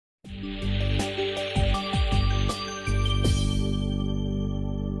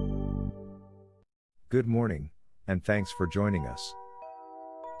Good morning, and thanks for joining us.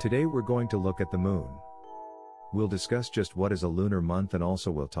 Today we're going to look at the moon. We'll discuss just what is a lunar month and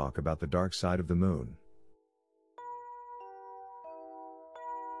also we'll talk about the dark side of the moon.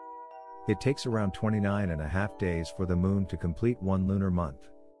 It takes around 29.5 days for the moon to complete one lunar month.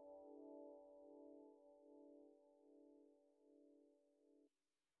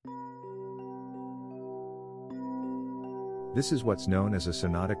 This is what's known as a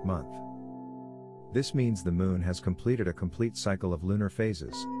synodic month. This means the moon has completed a complete cycle of lunar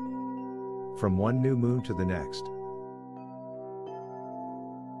phases, from one new moon to the next.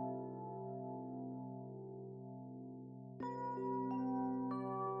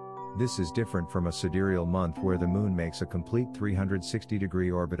 This is different from a sidereal month where the moon makes a complete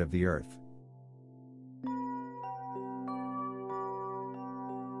 360-degree orbit of the Earth,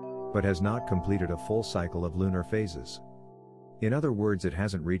 but has not completed a full cycle of lunar phases. In other words, it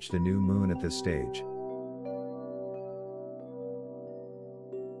hasn't reached a new moon at this stage.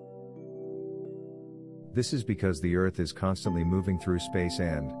 This is because the Earth is constantly moving through space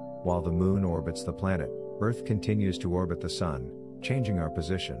and, while the moon orbits the planet, Earth continues to orbit the sun, changing our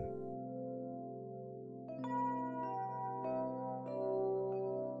position.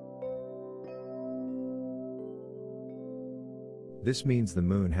 This means the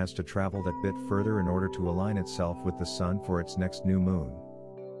moon has to travel that bit further in order to align itself with the sun for its next new moon.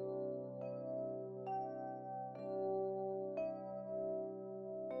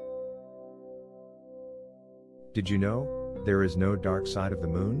 Did you know there is no dark side of the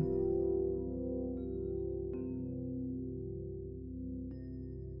moon?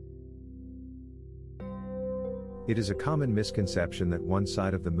 It is a common misconception that one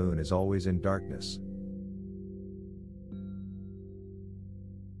side of the moon is always in darkness.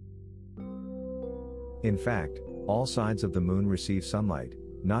 In fact, all sides of the moon receive sunlight,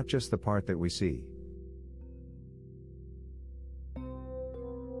 not just the part that we see.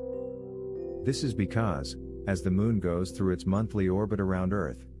 This is because, as the moon goes through its monthly orbit around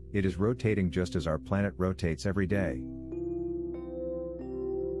Earth, it is rotating just as our planet rotates every day.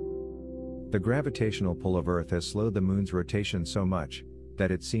 The gravitational pull of Earth has slowed the moon's rotation so much that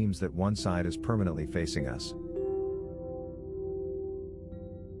it seems that one side is permanently facing us.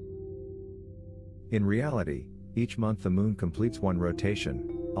 In reality, each month the moon completes one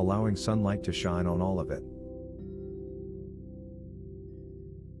rotation, allowing sunlight to shine on all of it.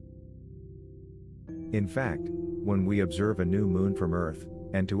 In fact, when we observe a new moon from Earth,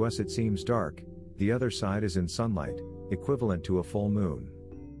 and to us it seems dark, the other side is in sunlight, equivalent to a full moon.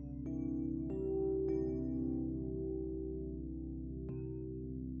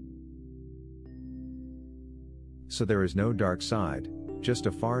 So there is no dark side, just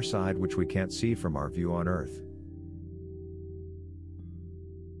a far side which we can't see from our view on Earth.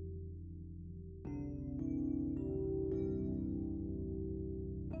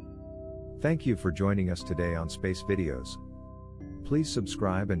 Thank you for joining us today on Space Videos. Please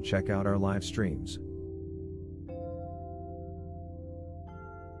subscribe and check out our live streams.